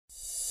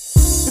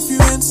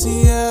in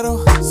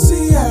Seattle,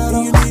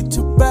 Seattle. You need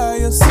to buy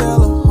or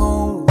sell a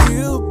home.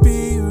 We'll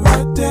be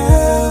right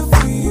there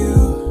for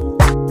you.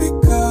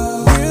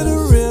 Because we're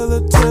the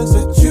realtors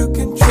that you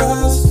can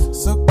trust.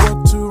 So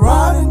go to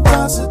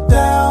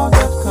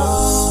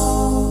ronanddonsitdown.com.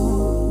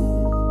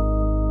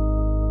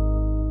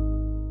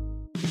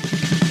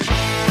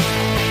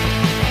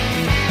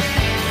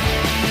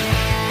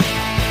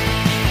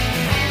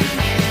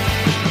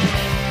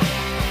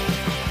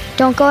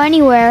 Don't go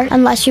anywhere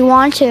unless you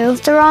want to.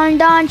 It's the Ron and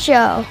Don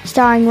Show,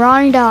 starring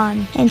Ron and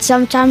Don, and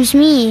sometimes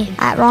me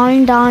at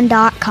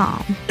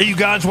ronanddon.com. Hey, you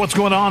guys, what's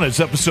going on? It's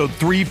episode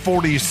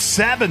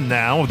 347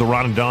 now of the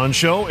Ron and Don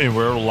Show, and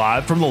we're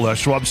live from the Les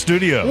Schwab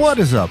Studios. What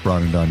is up,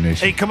 Ron and Don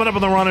Nation? Hey, coming up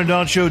on the Ron and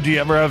Don Show, do you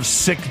ever have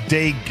sick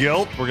day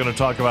guilt? We're going to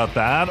talk about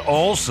that.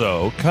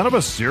 Also, kind of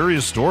a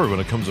serious story when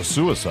it comes to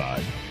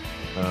suicide.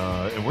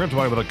 And we're going to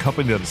talk about a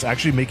company that is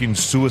actually making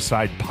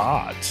suicide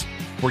pods.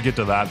 Before we get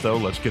to that, though,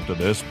 let's get to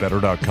this,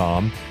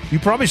 Better.com. You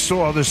probably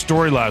saw this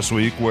story last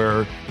week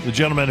where the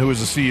gentleman who is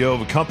the CEO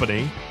of a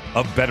company,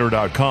 of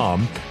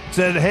Better.com,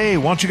 said, hey,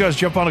 why don't you guys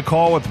jump on a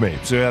call with me?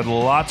 So he had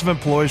lots of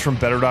employees from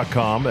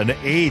Better.com, an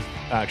eighth,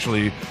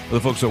 actually, of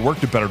the folks that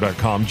worked at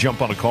Better.com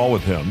jump on a call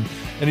with him.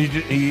 And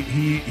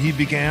he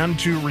began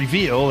to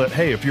reveal that,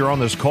 hey, if you're on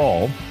this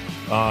call,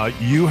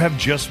 you have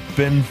just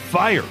been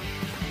fired.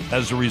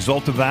 As a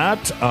result of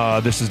that,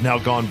 this has now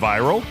gone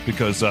viral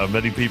because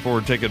many people were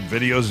taking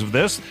videos of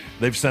this.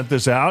 They've sent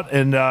this out,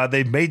 and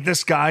they've made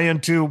this guy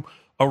into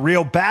a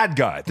real bad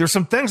guy. There's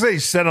some things that he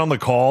said on the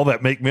call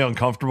that make me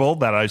uncomfortable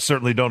that I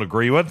certainly don't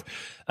agree with.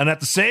 And at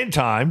the same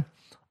time,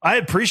 I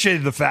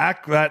appreciated the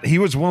fact that he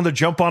was willing to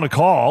jump on a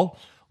call,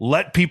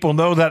 let people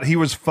know that he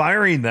was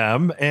firing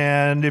them.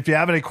 And if you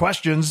have any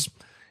questions,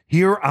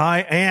 here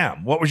I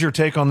am. What was your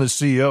take on this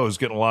CEO who's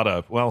getting a lot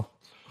of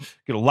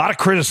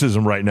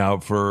criticism right now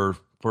for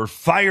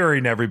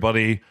firing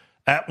everybody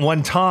at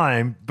one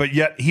time, but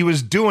yet he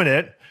was doing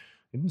it.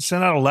 He didn't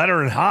send out a letter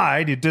and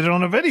hide. He did it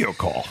on a video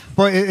call.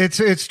 Well,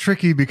 it's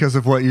tricky because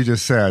of what you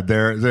just said.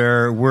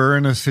 We're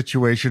in a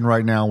situation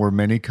right now where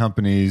many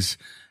companies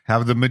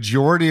have the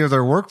majority of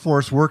their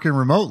workforce working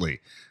remotely.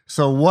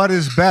 So what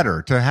is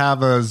better, to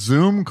have a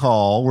Zoom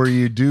call where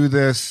you do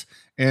this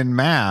en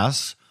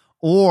masse,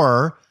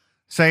 or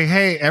say,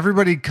 hey,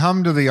 everybody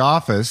come to the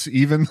office,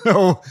 even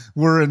though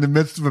we're in the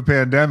midst of a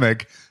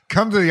pandemic,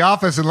 come to the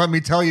office and let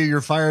me tell you you're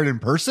fired in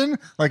person?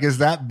 Like, is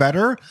that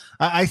better?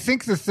 I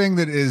think the thing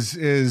that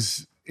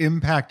is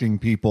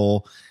impacting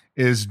people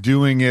is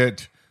doing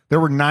it. There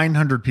were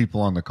 900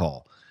 people on the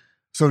call.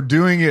 So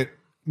doing it,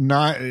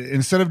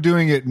 instead of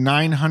doing it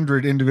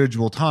 900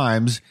 individual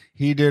times,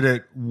 he did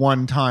it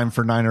one time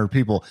for 900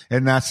 people.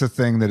 And that's the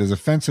thing that is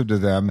offensive to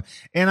them.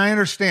 And I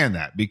understand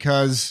that,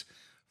 because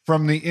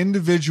from the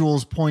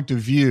individual's point of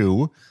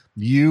view,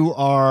 you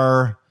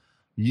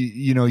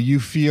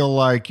feel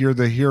like you're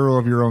the hero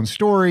of your own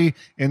story,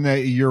 and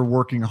that you're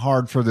working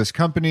hard for this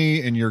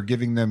company and you're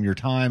giving them your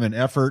time and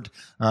effort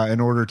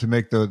in order to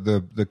make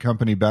the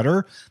company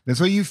better. And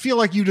so you feel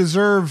like you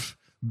deserve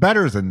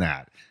better than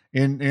that.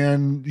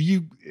 And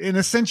you, in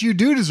a sense, you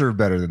do deserve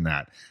better than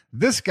that.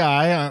 This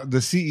guy, the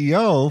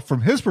CEO,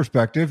 from his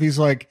perspective, he's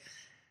like,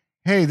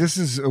 hey, this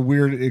is a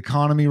weird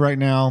economy right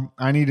now.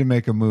 I need to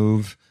make a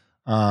move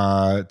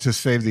to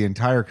save the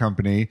entire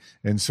company.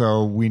 And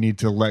so we need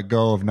to let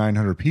go of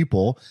 900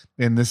 people.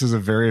 And this is a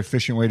very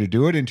efficient way to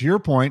do it. And to your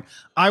point,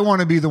 I want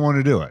to be the one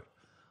to do it.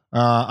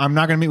 I'm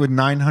not going to meet with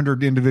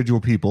 900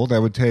 individual people.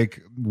 That would take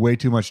way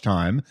too much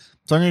time.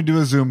 So I'm going to do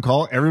a Zoom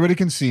call. Everybody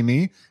can see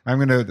me. I'm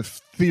going to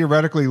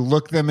theoretically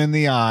look them in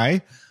the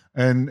eye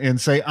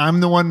and say, I'm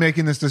the one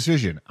making this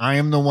decision. I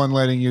am the one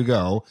letting you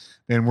go.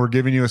 And we're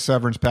giving you a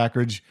severance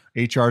package.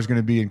 HR is going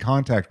to be in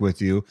contact with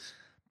you.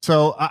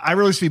 So I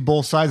really see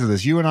both sides of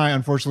this. You and I,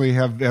 unfortunately,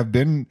 have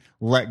been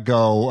let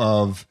go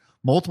of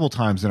multiple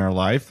times in our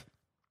life.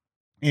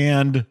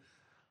 And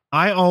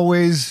I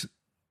always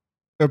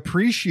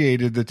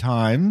appreciated the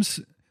times,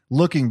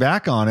 looking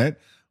back on it,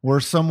 where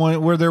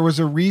there was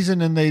a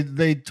reason and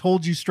they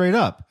told you straight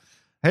up,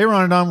 hey,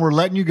 Ron and Don, we're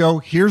letting you go.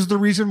 Here's the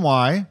reason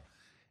why.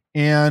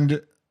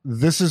 And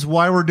this is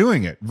why we're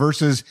doing it,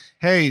 versus,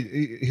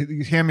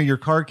 hey, hand me your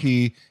car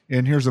key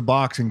and here's a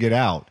box and get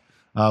out.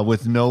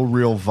 With no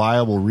real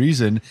viable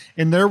reason.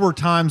 And there were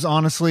times,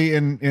 honestly,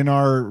 in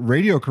our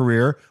radio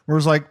career where it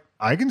was like,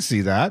 I can see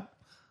that.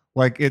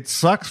 Like, it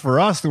sucks for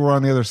us that we're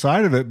on the other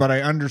side of it, but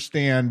I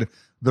understand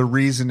the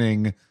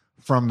reasoning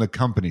from the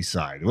company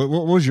side. What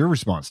was your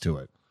response to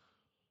it?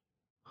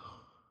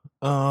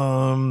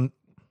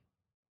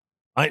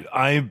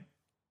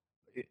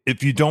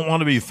 If you don't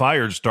want to be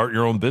fired, start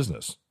your own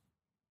business.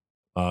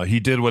 He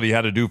did what he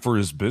had to do for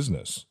his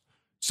business.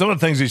 Some of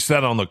the things he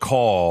said on the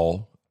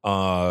call,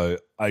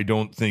 I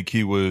don't think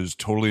he was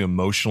totally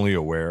emotionally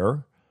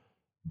aware,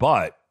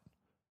 but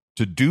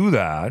to do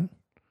that,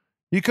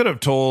 he could have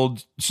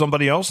told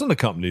somebody else in the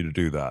company to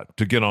do that,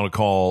 to get on a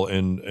call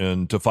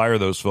and to fire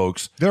those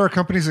folks. There are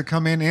companies that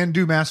come in and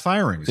do mass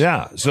firings.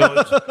 Yeah.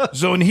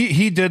 So and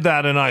he did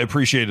that, and I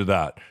appreciated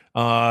that.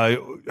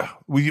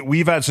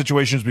 We've had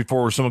situations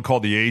before where someone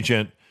called the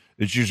agent.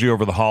 It's usually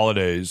over the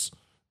holidays.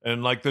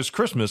 And like this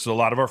Christmas, a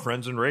lot of our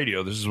friends in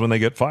radio, this is when they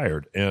get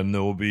fired. And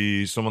there will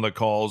be someone that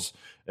calls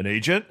an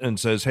agent and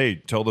says, hey,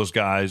 tell those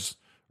guys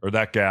or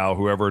that gal,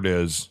 whoever it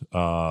is,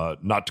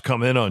 not to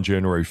come in on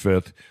January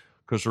 5th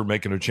because we're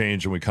making a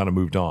change and we kind of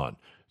moved on.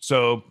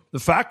 So the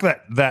fact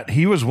that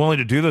he was willing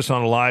to do this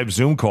on a live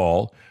Zoom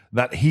call,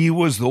 that he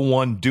was the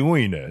one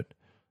doing it,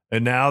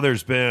 and now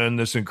there's been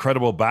this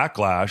incredible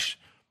backlash,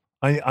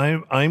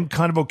 I'm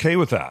kind of okay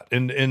with that.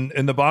 And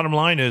the bottom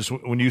line is,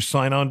 when you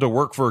sign on to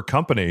work for a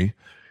company,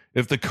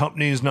 if the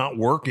company is not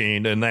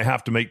working and they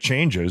have to make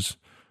changes,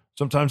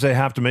 sometimes they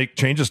have to make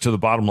changes to the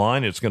bottom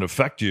line. It's going to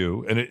affect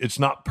you, and it's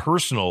not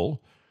personal.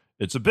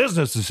 It's a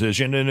business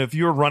decision. And if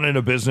you're running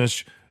a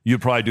business,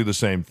 you'd probably do the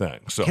same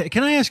thing. So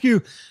can I ask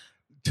you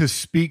to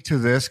speak to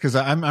this? Because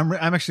I'm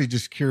actually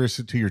just curious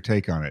to your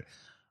take on it.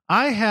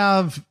 I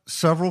have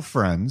several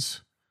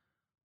friends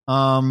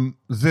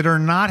that are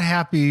not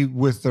happy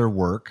with their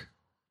work,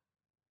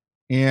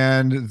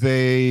 and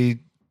they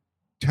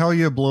tell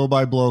you blow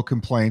by blow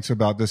complaints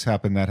about this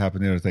happened, that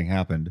happened, the other thing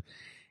happened.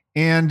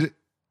 And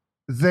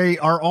they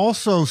are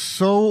also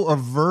so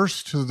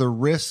averse to the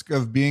risk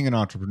of being an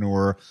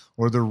entrepreneur,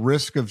 or the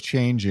risk of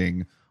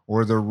changing,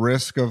 or the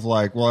risk of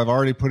like, well, I've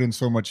already put in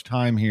so much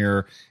time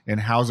here, and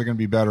how's it going to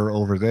be better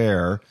over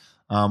there?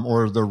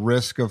 Or the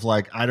risk of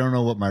like, I don't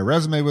know what my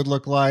resume would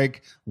look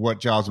like. What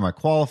jobs am I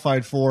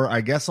qualified for?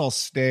 I guess I'll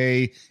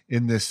stay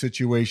in this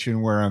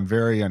situation where I'm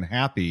very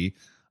unhappy.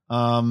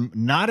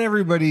 Not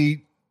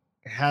everybody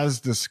has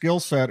the skill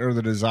set or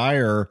the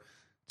desire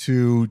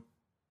to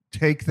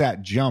take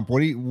that jump.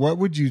 What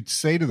would you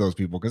say to those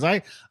people? Because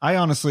I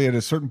honestly, at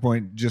a certain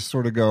point, just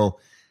sort of go,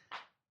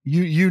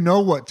 you know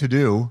what to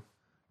do.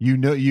 You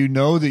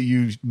know that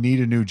you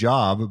need a new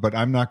job, but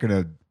I'm not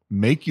going to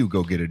make you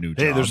go get a new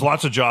job. Hey, there's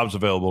lots of jobs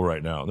available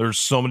right now. There's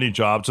so many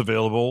jobs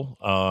available.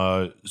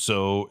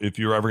 So if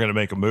you're ever going to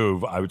make a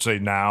move, I would say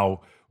now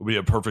would be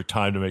a perfect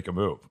time to make a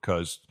move,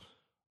 because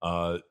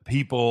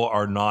people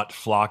are not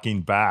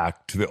flocking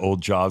back to the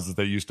old jobs that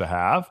they used to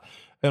have.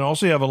 And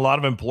also you have a lot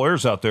of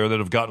employers out there that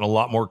have gotten a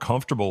lot more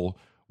comfortable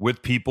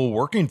with people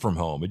working from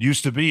home. It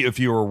used to be if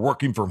you were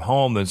working from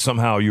home, then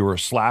somehow you were a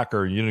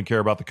slacker and you didn't care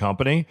about the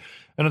company.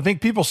 And I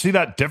think people see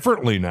that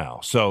differently now.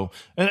 So,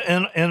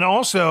 and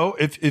also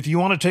if you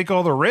want to take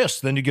all the risks,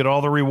 then you get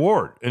all the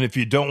reward. And if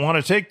you don't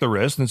want to take the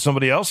risk, then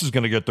somebody else is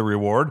going to get the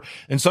reward.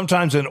 And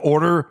sometimes in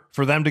order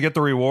for them to get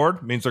the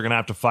reward means they're going to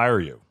have to fire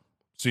you.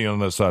 See you on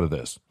the other side of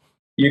this.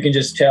 You can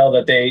just tell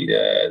that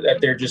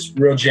they're just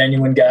real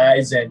genuine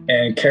guys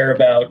and care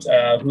about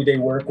who they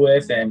work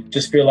with, and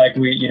just feel like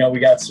we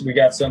got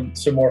some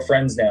more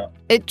friends now.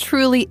 It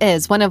truly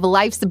is one of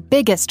life's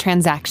biggest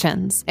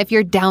transactions. If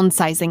you're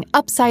downsizing,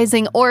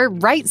 upsizing, or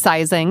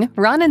right-sizing,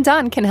 Ron and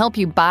Don can help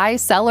you buy,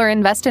 sell, or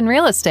invest in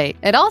real estate.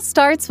 It all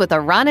starts with a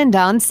Ron and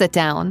Don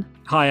sit-down.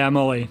 Hi, I'm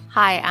Ollie.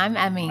 Hi, I'm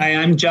Emmy. Hi,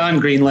 I'm John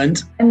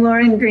Greenland. I'm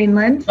Lauren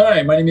Greenland.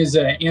 Hi, my name is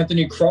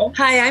Anthony Kroll.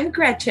 Hi, I'm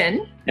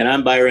Gretchen. And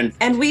I'm Byron.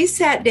 And we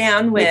sat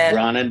down with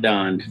Ron and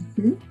Don.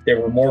 Mm-hmm. They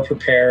were more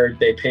prepared.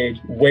 They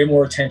paid way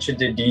more attention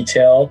to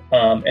detail.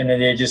 And then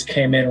they just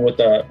came in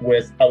with a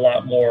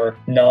lot more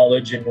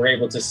knowledge, and were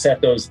able to set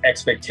those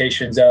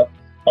expectations up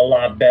a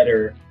lot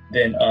better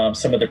than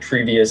some of the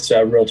previous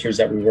realtors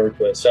that we worked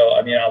with. So,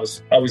 I mean, I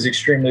was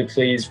extremely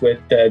pleased with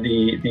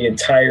the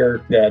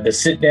entire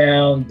sit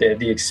down,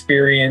 the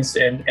experience,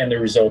 and the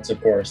results,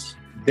 of course.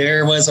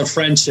 There was a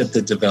friendship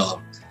that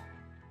developed,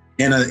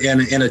 and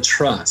a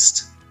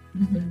trust.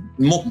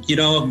 Mm-hmm. You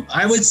know,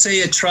 I would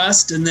say a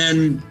trust, and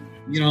then,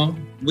 you know,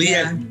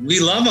 we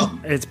love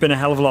them. It's been a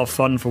hell of a lot of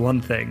fun, for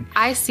one thing.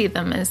 I see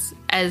them as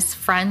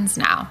friends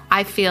now.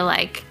 I feel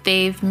like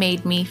they've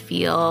made me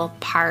feel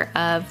part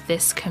of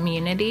this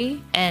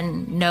community,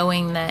 and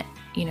knowing that,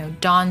 you know,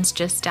 Don's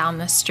just down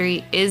the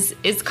street is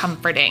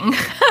comforting.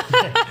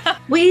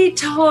 We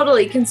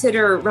totally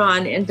consider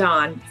Ron and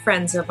Don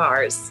friends of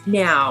ours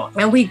now,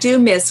 and we do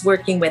miss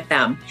working with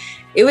them.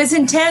 It was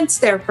intense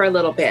there for a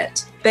little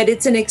bit, but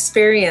it's an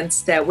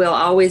experience that we'll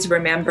always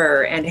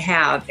remember and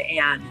have,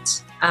 and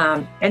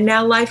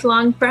now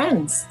lifelong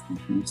friends.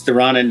 It's the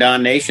Ron and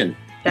Don Nation.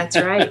 That's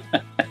right.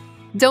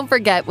 Don't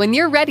forget, when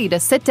you're ready to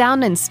sit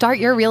down and start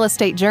your real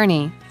estate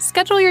journey,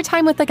 schedule your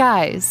time with the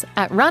guys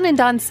at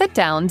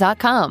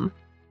ronanddonsitdown.com.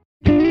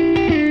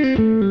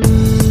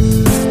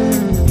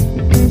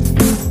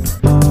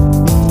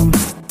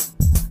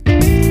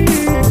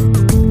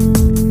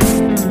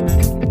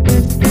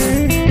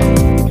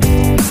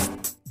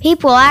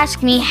 People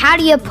ask me, how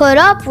do you put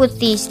up with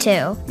these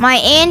two? My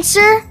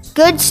answer,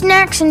 good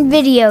snacks and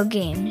video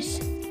games.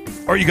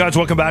 All right, you guys,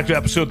 welcome back to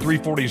episode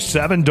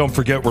 347. Don't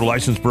forget, we're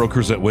licensed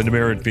brokers at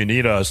Windermere, and if you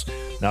need us,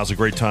 now's a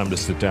great time to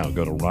sit down.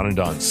 Go to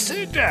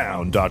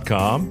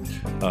ronanddonsitdown.com.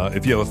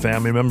 If you have a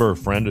family member, a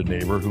friend, a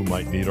neighbor who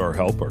might need our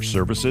help, our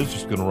services,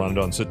 just go to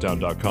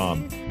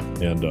ronanddonsitdown.com,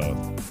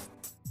 and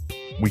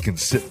we can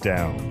sit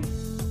down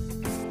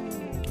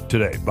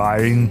today.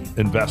 Buying,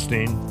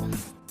 investing,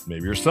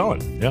 maybe you're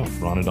selling. Yeah,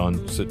 Ron and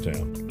Don sit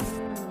down.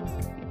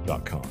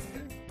 AOL.com.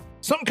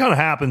 Something kind of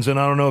happens, and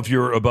I don't know if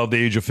you're above the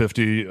age of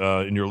 50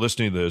 and you're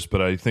listening to this,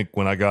 but I think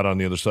when I got on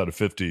the other side of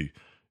 50,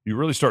 you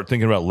really start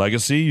thinking about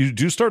legacy. You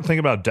do start thinking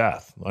about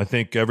death. I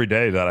think every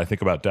day that I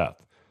think about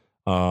death.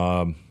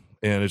 And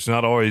it's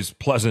not always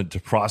pleasant to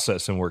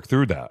process and work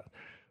through that.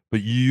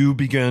 But you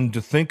begin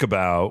to think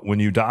about when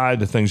you die,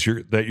 the things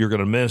that you're going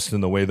to miss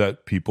and the way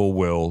that people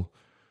will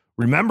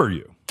remember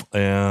you.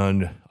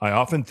 And I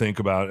often think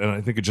about, and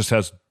I think it just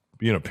has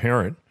being a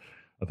parent,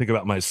 I think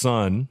about my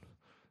son.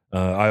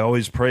 I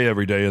always pray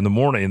every day in the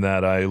morning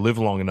that I live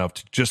long enough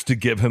just to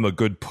give him a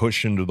good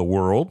push into the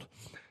world.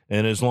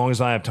 And as long as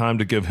I have time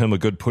to give him a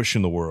good push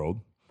in the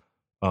world,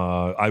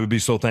 I would be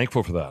so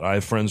thankful for that. I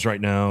have friends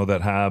right now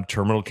that have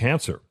terminal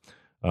cancer,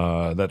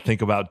 that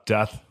think about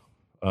death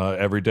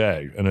every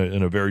day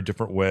in a very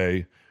different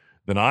way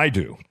than I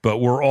do. But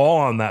we're all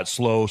on that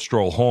slow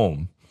stroll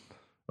home.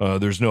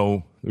 There's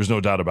no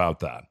doubt about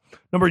that. A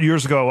number of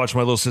years ago, I watched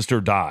my little sister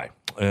die,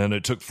 and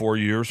it took 4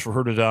 years for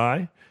her to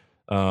die.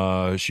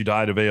 She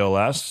died of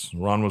ALS.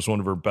 Ron was one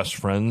of her best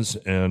friends,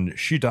 and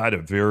she died a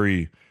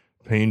very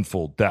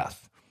painful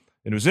death.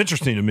 And it was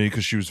interesting to me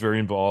because she was very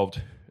involved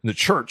in the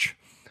church.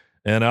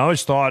 And I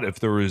always thought if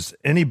there was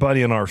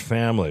anybody in our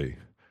family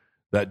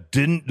that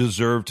didn't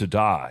deserve to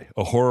die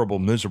a horrible,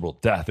 miserable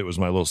death, it was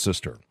my little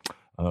sister,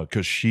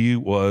 because she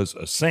was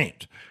a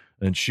saint.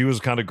 And she was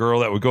the kind of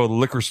girl that would go to the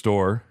liquor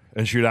store,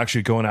 and she would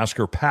actually go and ask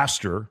her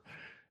pastor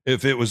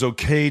if it was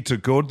okay to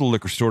go to the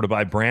liquor store to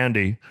buy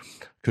brandy,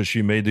 because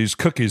she made these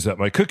cookies that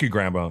my cookie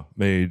grandma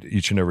made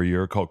each and every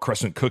year called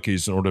Crescent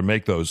cookies. In order to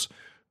make those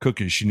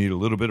cookies, she needed a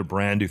little bit of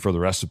brandy for the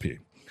recipe.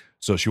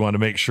 So she wanted to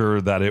make sure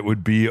that it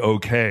would be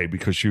okay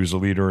because she was a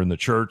leader in the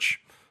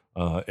church,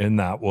 and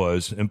that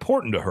was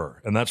important to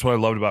her. And that's what I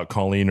loved about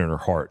Colleen and her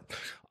heart.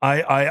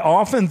 I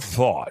often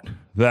thought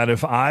that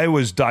if I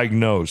was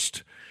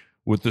diagnosed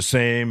with the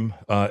same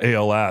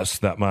ALS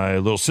that my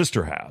little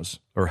sister has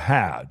or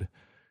had,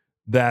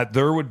 that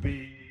there would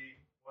be,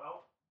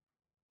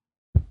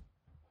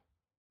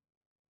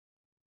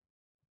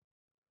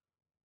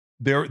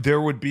 there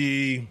would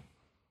be,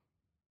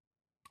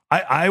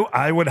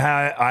 I would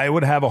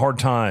have a hard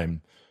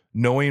time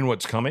knowing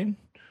what's coming.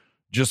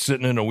 Just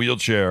sitting in a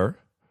wheelchair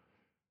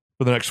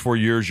for the next 4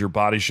 years, your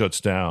body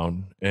shuts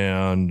down,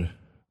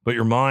 but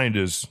your mind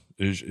is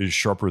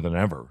sharper than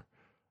ever.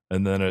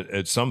 And then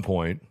at some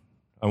point,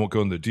 I won't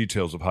go into the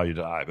details of how you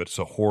die, but it's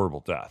a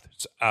horrible death.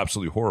 It's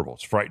absolutely horrible.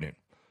 It's frightening.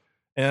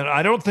 And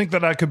I don't think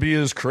that I could be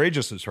as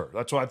courageous as her.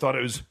 That's why I thought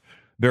it was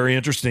very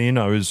interesting.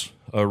 I was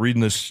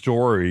reading this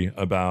story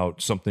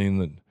about something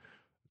that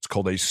it's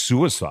called a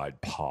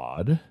suicide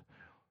pod.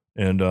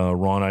 And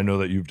Ron, I know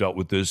that you've dealt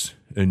with this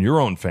in your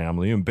own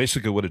family. And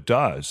basically what it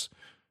does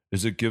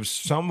is it gives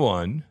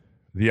someone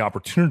the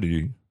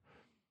opportunity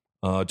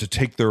to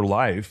take their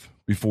life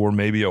before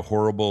maybe a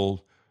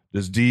horrible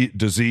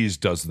disease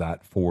does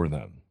that for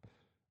them.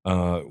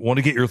 Want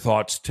to get your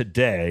thoughts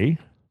today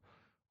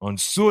on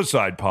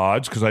suicide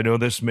pods, because I know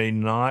this may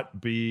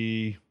not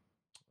be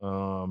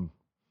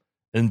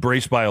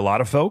embraced by a lot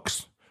of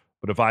folks,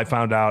 but if I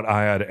found out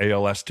I had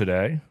ALS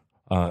today,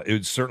 it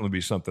would certainly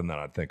be something that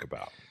I'd think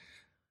about.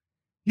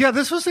 Yeah,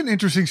 this was an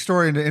interesting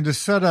story, and to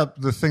set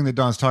up the thing that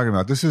Don's talking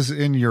about, this is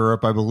in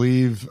Europe, I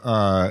believe,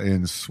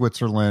 in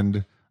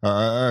Switzerland,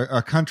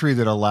 a country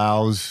that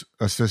allows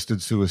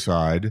assisted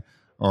suicide,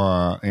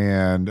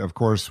 and of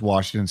course,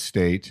 Washington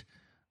State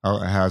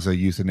has a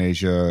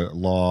euthanasia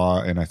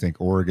law, and I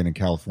think Oregon and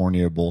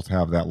California both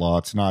have that law.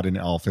 It's not in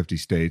all 50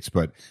 states,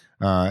 but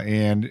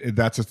and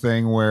that's a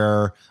thing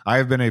where I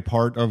have been a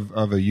part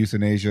of a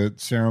euthanasia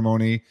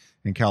ceremony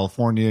in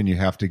California, and you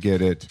have to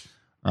get it.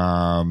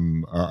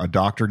 A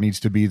doctor needs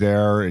to be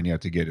there, and you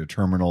have to get a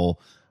terminal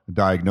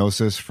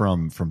diagnosis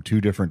from two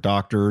different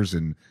doctors,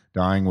 and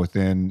dying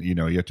within, you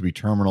have to be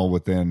terminal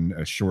within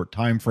a short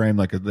time frame.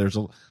 Like there's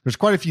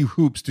quite a few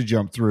hoops to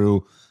jump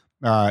through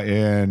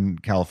in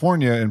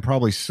California, and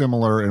probably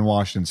similar in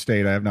Washington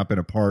State. I have not been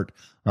a part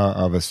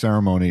of a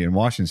ceremony in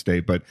Washington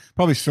State, but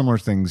probably similar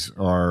things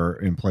are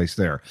in place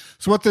there.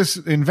 So what this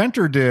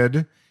inventor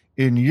did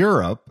in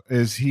Europe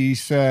is he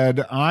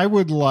said, I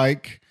would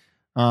like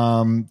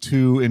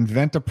to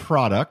invent a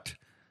product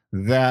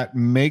that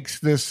makes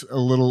this a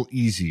little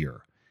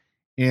easier.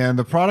 And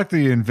the product that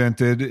he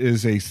invented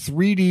is a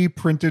 3D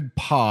printed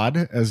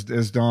pod,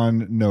 as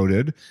Don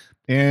noted.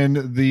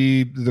 And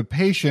the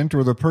patient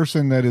or the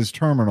person that is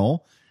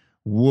terminal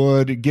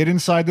would get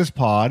inside this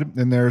pod,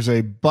 and there's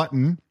a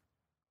button.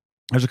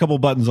 There's a couple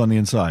of buttons on the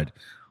inside.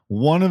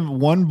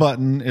 One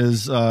button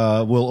is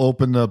will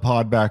open the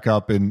pod back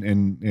up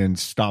and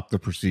stop the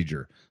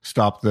procedure,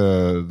 stop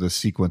the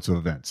sequence of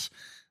events.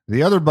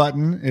 The other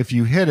button, if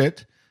you hit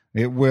it,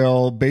 it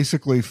will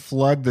basically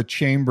flood the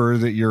chamber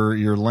that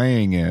you're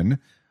laying in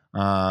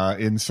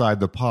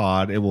inside the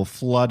pod. It will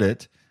flood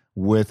it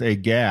with a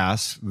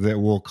gas that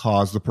will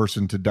cause the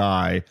person to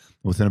die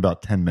within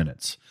about 10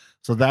 minutes.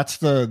 So that's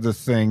the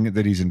thing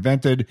that he's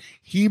invented.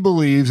 He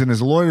believes, and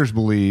his lawyers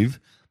believe,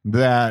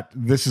 that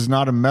this is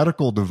not a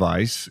medical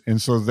device,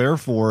 and so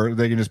therefore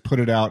they can just put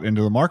it out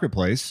into the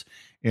marketplace,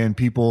 and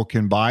people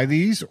can buy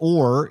these,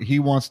 or he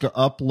wants to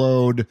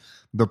upload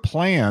the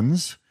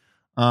plans.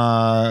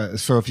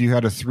 So if you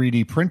had a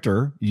 3D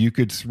printer, you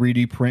could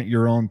 3D print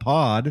your own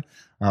pod,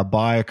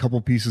 buy a couple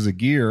pieces of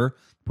gear,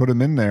 put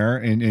them in there,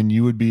 and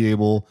you would be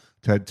able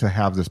to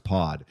have this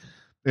pod.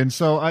 And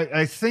so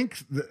I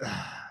think,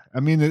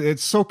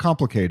 it's so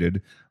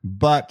complicated,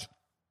 but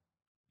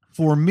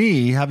for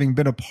me, having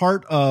been a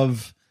part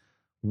of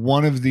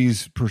one of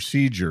these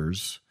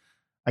procedures,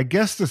 I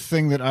guess the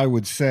thing that I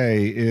would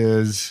say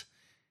is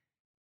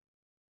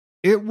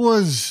it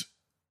was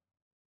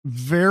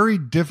very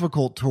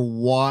difficult to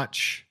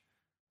watch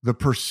the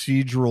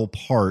procedural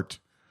part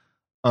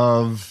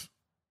of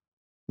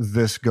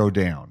this go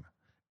down.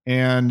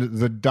 And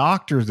the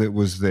doctor that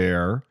was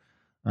there,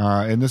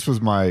 and this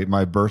was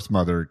my birth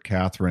mother,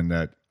 Catherine,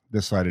 that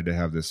decided to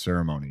have this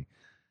ceremony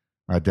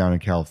down in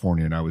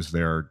California. And I was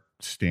there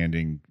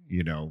standing,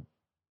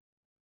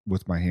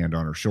 with my hand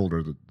on her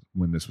shoulder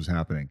when this was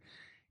happening.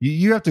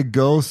 You have to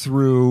go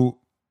through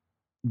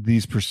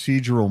these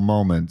procedural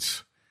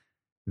moments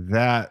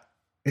that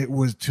it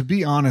was, to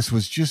be honest,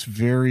 was just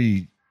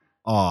very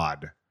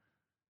odd.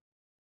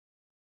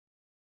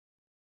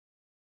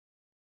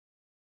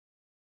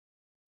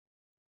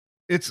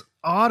 It's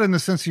odd in the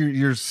sense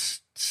you're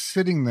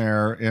sitting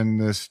there and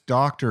this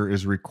doctor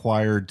is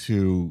required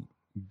to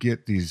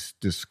get these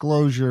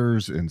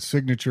disclosures and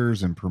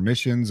signatures and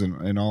permissions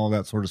and all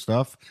that sort of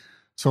stuff.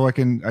 So I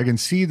can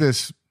see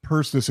this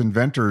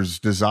inventor's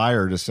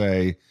desire to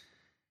say,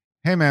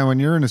 hey man, when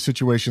you're in a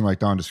situation like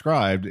Don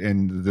described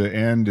and the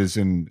end is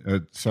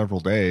in several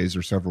days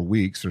or several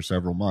weeks or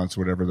several months,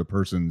 whatever the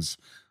person's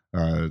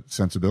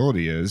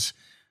sensibility is,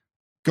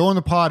 go in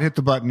the pod, hit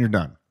the button, you're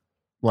done.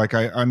 Like,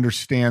 I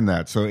understand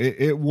that. So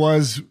it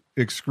was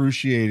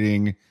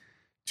excruciating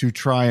to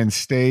try and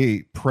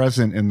stay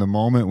present in the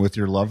moment with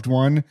your loved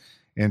one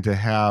and to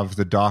have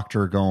the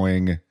doctor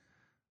going,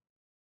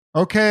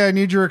 okay, I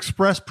need your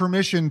express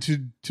permission to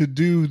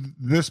do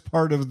this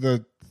part of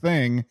the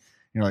thing.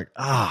 You're like,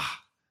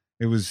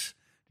 it was,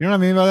 you know what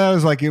I mean by that? It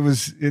was like,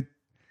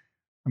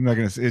 I'm not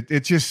going to say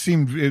it just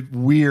seemed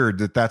weird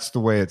that that's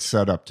the way it's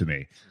set up to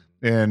me.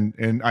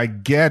 And I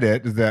get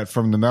it that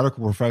from the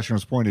medical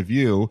professional's point of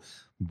view,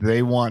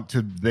 they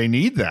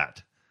need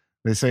that.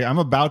 They say, I'm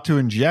about to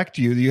inject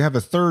you. You have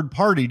a third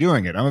party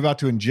doing it. I'm about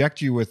to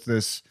inject you with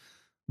this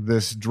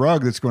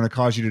drug that's going to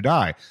cause you to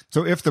die.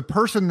 So if the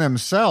person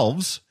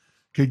themselves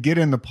could get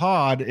in the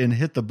pod and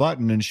hit the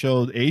button and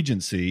show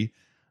agency,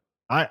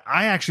 I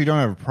actually don't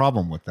have a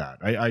problem with that.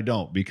 I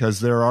don't, because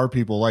there are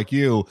people like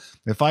you.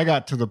 If I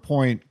got to the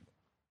point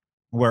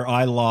where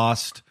I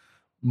lost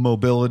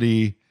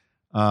mobility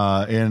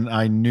and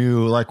I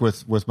knew, like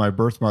with my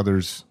birth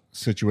mother's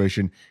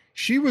situation,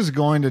 she was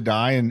going to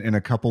die in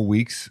a couple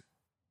weeks,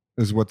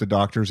 is what the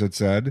doctors had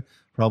said,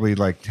 probably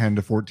like 10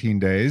 to 14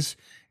 days.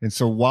 And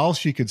so while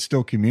she could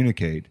still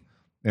communicate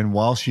and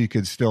while she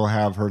could still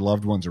have her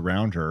loved ones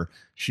around her,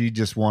 she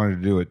just wanted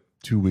to do it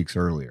 2 weeks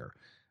earlier.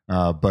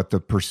 But the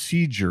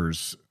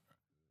procedures,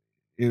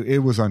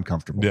 it was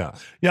uncomfortable. Yeah.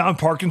 I'm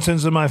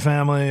Parkinson's in my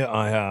family.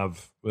 I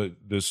have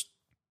this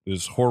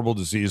horrible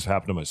disease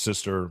happened to my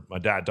sister. My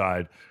dad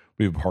died.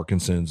 We have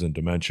Parkinson's and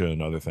dementia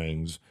and other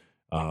things.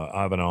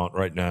 I have an aunt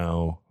right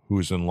now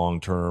who's in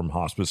long-term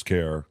hospice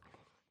care,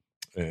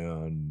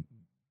 and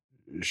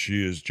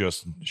she is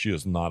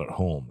not at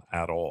home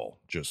at all,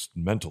 just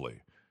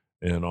mentally.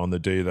 And on the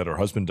day that her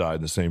husband died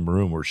in the same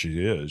room where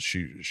she is,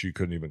 she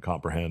couldn't even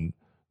comprehend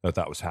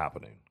that was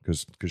happening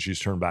because she's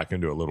turned back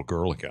into a little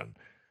girl again.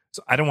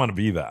 So I don't want to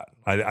be that.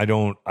 I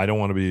don't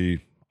want to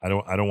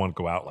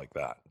go out like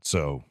that.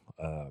 So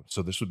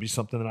this would be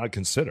something that I'd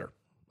consider.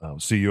 I'll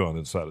see you on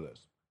the side of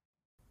this.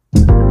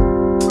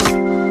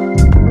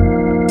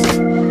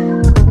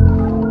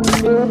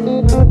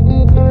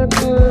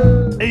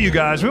 Hey, you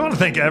guys, we want to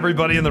thank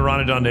everybody in the Ron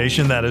and Don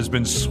Nation that has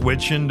been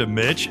switching to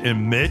Mitch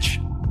and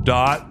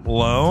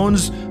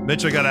Mitch.loans.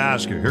 Mitch, I got to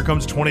ask you, here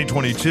comes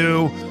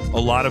 2022. A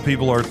lot of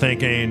people are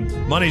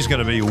thinking money's going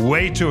to be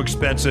way too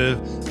expensive.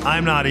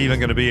 I'm not even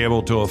going to be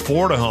able to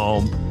afford a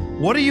home.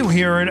 What are you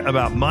hearing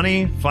about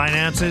money,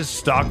 finances,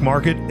 stock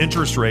market,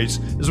 interest rates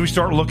as we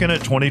start looking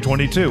at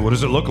 2022? What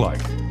does it look like?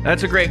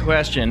 That's a great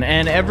question.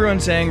 And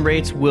everyone's saying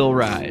rates will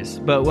rise.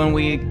 But when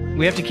we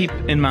have to keep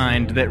in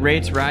mind that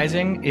rates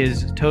rising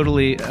is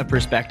totally a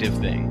perspective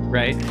thing,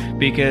 right?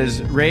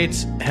 Because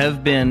rates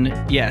have been,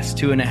 yes,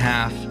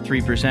 2.5%,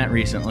 3%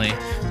 recently.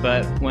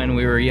 But when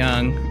we were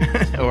young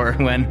or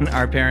when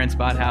our parents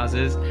bought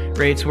houses,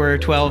 rates were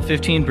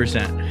 12%,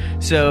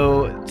 15%.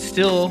 So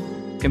still,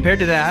 compared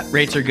to that,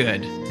 rates are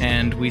good,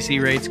 and we see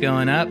rates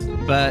going up,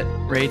 but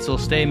rates will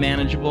stay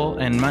manageable,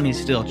 and money's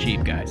still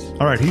cheap, guys.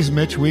 All right, he's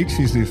Mitch Weeks.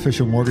 He's the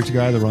official mortgage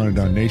guy of the Ron and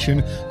Don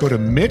Nation. Go to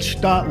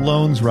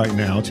Mitch.loans right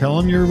now. Tell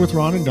him you're with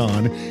Ron and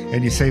Don,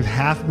 and you save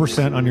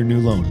 0.5% on your new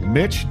loan.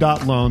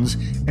 Mitch.loans,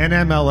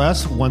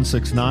 NMLS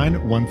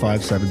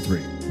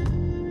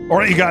 1691573. All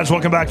right, you guys,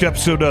 welcome back to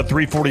episode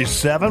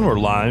 347. We're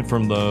live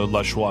from the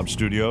Les Schwab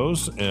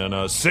studios,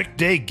 and Sick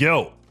Day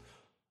Guilt.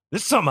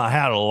 This is something I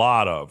had a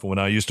lot of when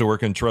I used to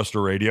work in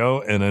terrestrial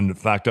radio, and then in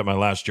fact at my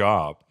last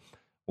job,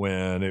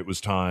 when it was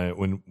time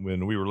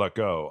when we were let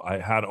go, I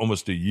had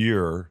almost a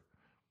year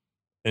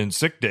in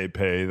sick day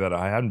pay that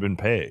I hadn't been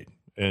paid.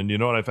 And you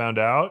know what I found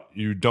out?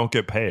 You don't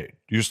get paid.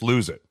 You just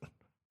lose it.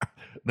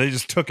 They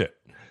just took it.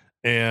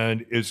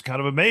 And it's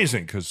kind of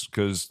amazing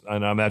because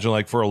and I imagine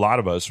like for a lot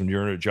of us, when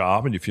you're in a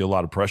job and you feel a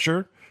lot of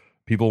pressure,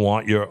 people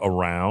want you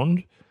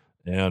around.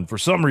 And for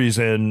some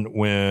reason,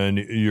 when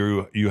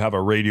you have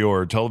a radio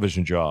or a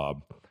television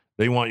job,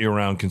 they want you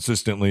around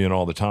consistently and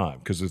all the time,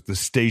 because if the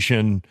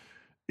station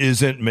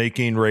isn't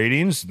making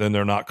ratings, then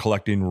they're not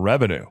collecting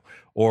revenue.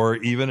 Or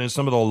even in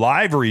some of the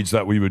live reads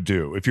that we would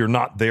do, if you're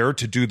not there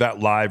to do that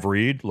live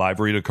read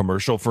a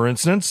commercial, for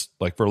instance,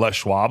 like for Les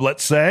Schwab,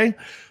 let's say,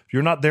 if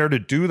you're not there to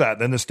do that,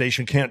 then the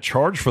station can't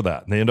charge for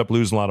that, and they end up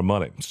losing a lot of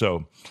money.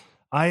 So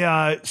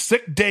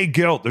sick day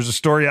guilt. There's a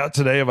story out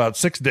today about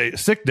sick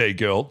day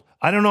guilt.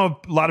 I don't know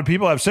if a lot of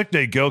people have sick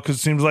day guilt, because it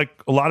seems like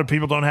a lot of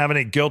people don't have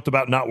any guilt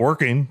about not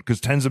working, because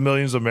tens of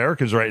millions of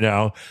Americans right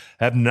now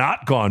have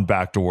not gone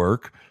back to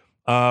work.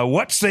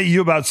 What say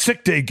you about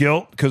sick day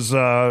guilt? Because,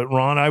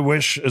 Ron, I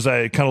wish, as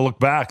I kind of look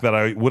back, that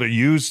I would have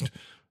used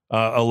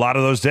a lot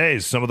of those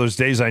days. Some of those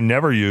days I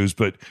never used,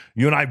 but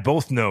you and I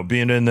both know,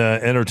 being in the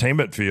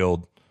entertainment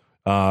field,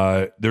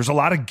 there's a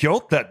lot of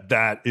guilt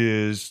that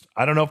is,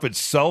 I don't know if it's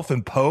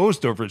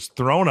self-imposed or if it's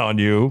thrown on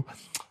you,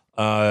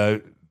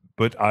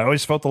 but I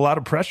always felt a lot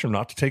of pressure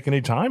not to take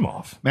any time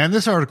off. Man,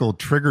 this article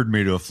triggered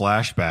me to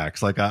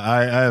flashbacks. Like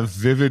I have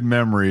vivid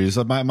memories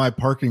of my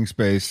parking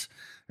space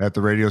at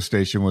the radio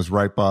station was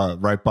right by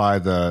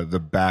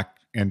the back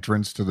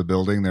entrance to the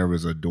building. There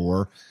was a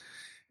door,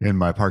 and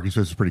my parking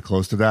space was pretty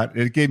close to that.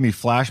 It gave me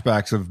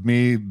flashbacks of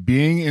me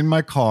being in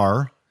my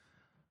car,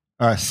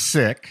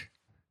 sick,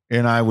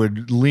 and I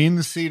would lean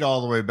the seat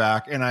all the way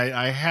back, and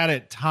I had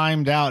it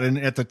timed out. And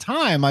at the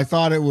time, I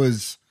thought it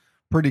was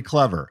pretty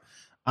clever.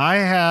 I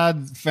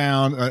had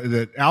found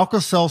that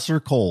Alka-Seltzer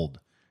Cold.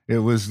 It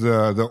was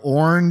the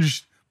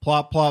orange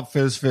plop plop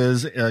fizz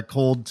fizz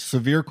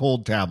severe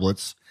cold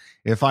tablets.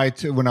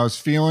 When I was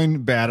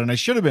feeling bad, and I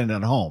should have been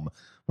at home,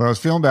 when I was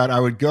feeling bad, I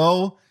would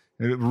go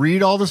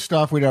read all the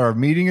stuff. We'd have our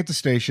meeting at the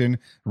station,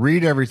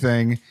 read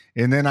everything,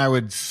 and then I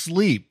would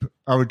sleep.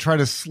 I would try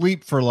to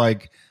sleep for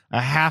like a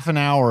half an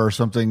hour or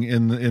something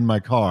in my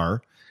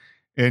car,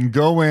 and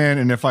go in.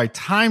 And if I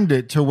timed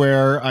it to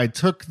where I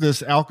took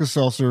this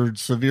Alka-Seltzer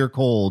severe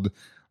cold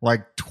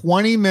like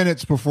 20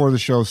 minutes before the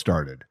show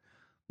started,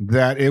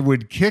 that it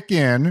would kick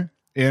in,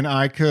 and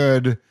I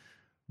could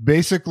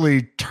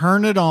basically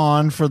turn it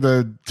on for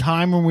the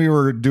time when we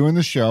were doing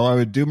the show. I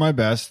would do my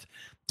best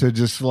to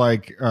just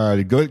like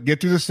go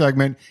get through the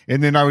segment,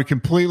 and then I would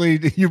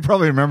completely, you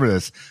probably remember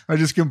this, I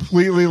just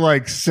completely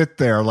like sit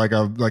there like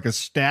a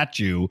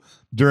statue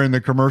during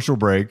the commercial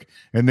break,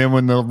 and then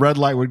when the red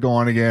light would go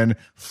on again,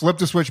 flip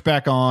the switch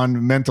back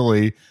on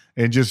mentally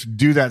and just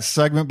do that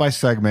segment by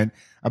segment.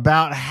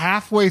 About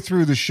halfway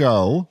through the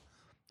show,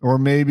 or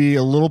maybe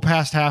a little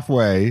past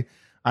halfway,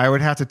 I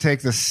would have to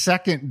take the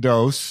second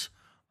dose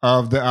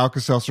of the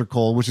Alka-Seltzer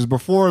Cold, which is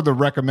before the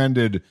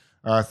recommended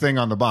thing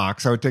on the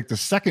box. I would take the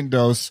second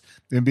dose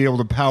and be able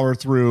to power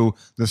through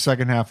the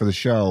second half of the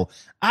show.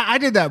 I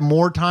did that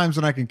more times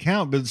than I can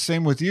count, but the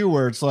same with you,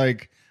 where it's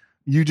like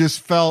you just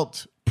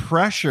felt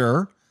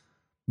pressure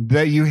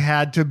that you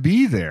had to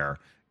be there.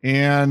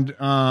 And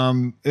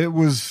it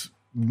was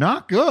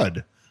not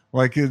good.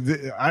 Like,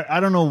 I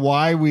don't know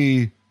why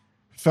we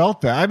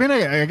felt that. I mean,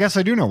 I guess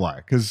I do know why,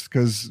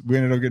 because we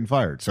ended up getting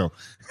fired. So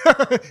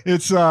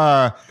it's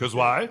because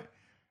why?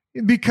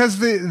 Because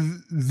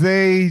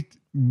they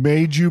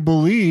made you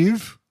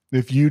believe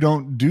if you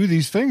don't do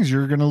these things,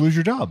 you're going to lose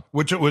your job.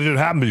 Which had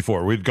happened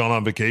before. We'd gone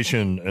on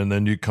vacation, and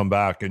then you'd come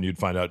back and you'd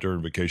find out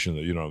during vacation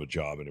that you don't have a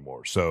job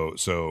anymore. So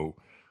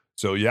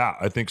yeah,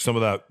 I think some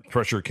of that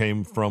pressure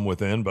came from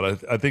within,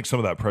 but I think some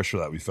of that pressure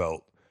that we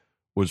felt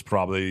was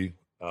probably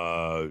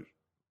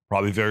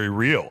very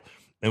real.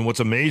 And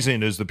what's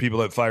amazing is the people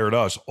that fired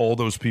us, all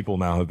those people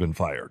now have been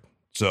fired.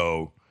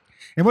 So,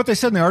 and what they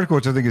said in the article,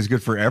 which I think is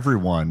good for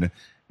everyone,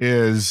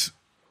 is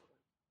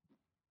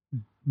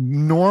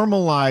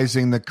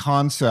normalizing the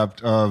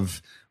concept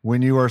of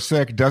when you are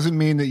sick doesn't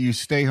mean that you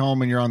stay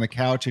home and you're on the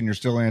couch and you're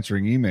still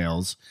answering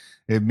emails.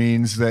 It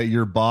means that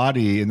your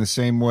body, in the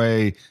same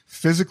way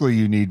physically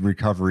you need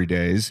recovery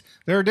days,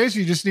 there are days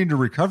you just need a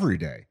recovery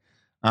day.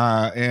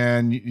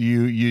 And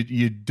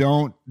you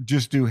don't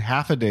just do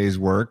half a day's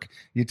work.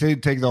 You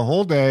take the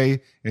whole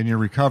day and you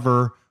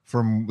recover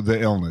from the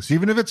illness,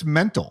 even if it's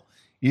mental,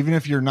 even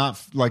if you're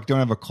not like, don't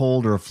have a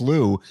cold or a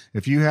flu.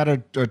 If you had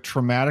a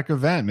traumatic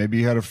event, maybe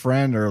you had a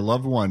friend or a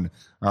loved one,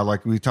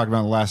 like we talked about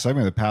in the last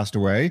segment, that passed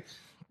away,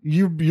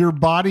 your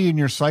body and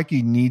your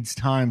psyche needs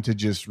time to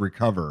just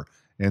recover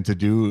and to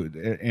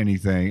do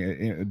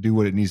anything, do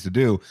what it needs to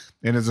do.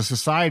 And as a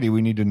society,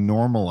 we need to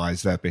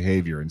normalize that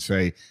behavior and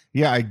say,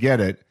 yeah, I get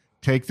it.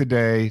 Take the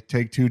day,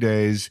 take 2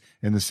 days.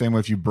 In the same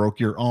way, if you broke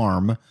your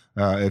arm,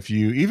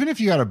 even if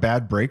you had a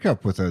bad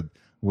breakup with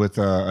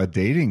a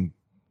dating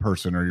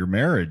person or your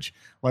marriage,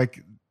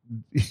 like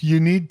you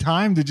need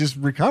time to just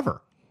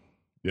recover.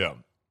 Yeah.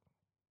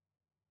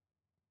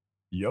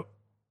 Yep.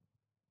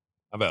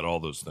 I've had all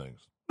those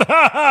things.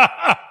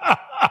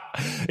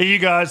 Hey, you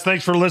guys,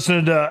 thanks for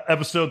listening to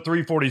episode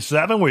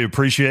 347. We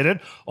appreciate it.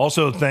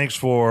 Also, thanks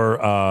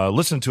for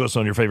listening to us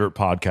on your favorite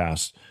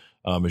podcast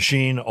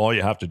machine. All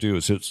you have to do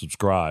is hit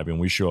subscribe, and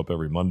we show up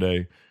every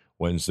Monday,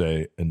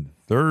 Wednesday, and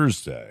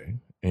Thursday.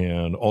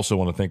 And also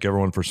want to thank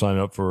everyone for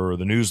signing up for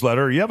the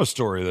newsletter. You have a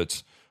story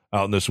that's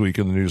out this week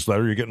in the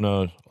newsletter. You're getting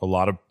a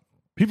lot of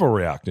people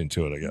reacting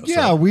to it, I guess.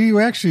 Yeah, we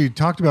actually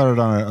talked about it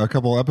on a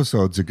couple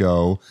episodes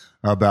ago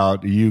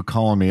about you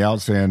calling me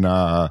out saying,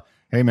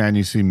 hey, man,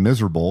 you seem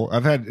miserable.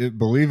 I've had,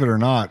 believe it or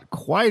not,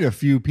 quite a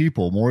few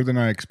people, more than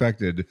I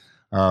expected,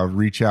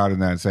 reach out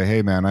and say,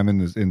 hey, man, I'm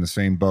in the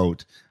same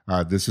boat.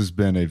 This has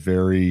been a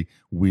very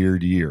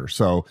weird year.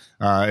 So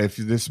if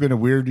this has been a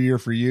weird year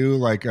for you,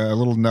 like a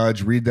little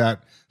nudge, read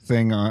that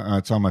thing.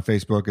 It's on my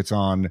Facebook. It's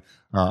on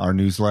our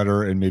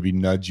newsletter, and maybe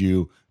nudge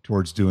you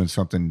towards doing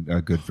something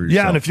good for yourself.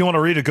 Yeah, and if you want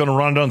to read it, go to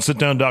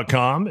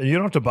ronandonsitdown.com. And you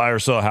don't have to buy or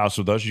sell a house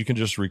with us. You can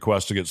just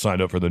request to get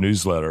signed up for the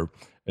newsletter,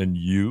 and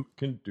you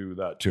can do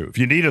that too. If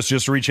you need us,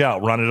 just reach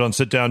out.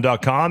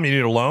 ronandonsitdown.com. You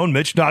need a loan,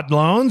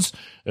 Mitch.loans.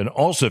 And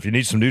also, if you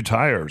need some new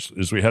tires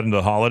as we head into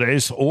the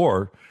holidays,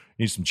 or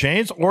need some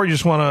chains, or you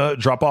just want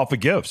to drop off a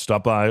gift,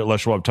 stop by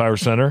Les Schwab Tire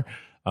Center.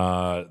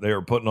 They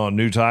are putting on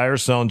new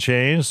tires, selling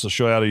chains. They'll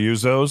show you how to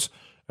use those,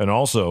 and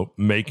also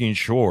making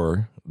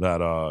sure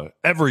that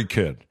every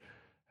kid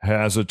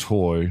has a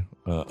toy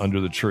under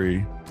the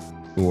tree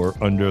or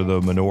under the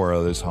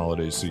menorah this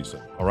holiday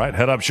season. All right,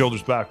 head up,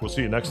 shoulders back. We'll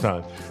see you next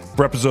time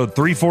for episode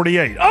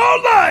 348,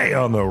 only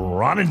on the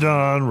Ron and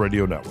Don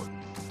Radio Network.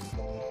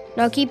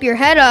 Now keep your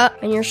head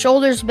up and your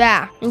shoulders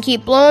back, and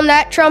keep blowing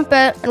that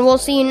trumpet, and we'll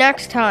see you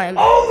next time.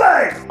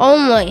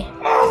 Only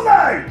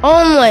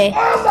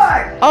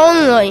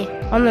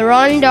on the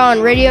Ron and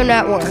Don Radio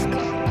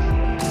Network.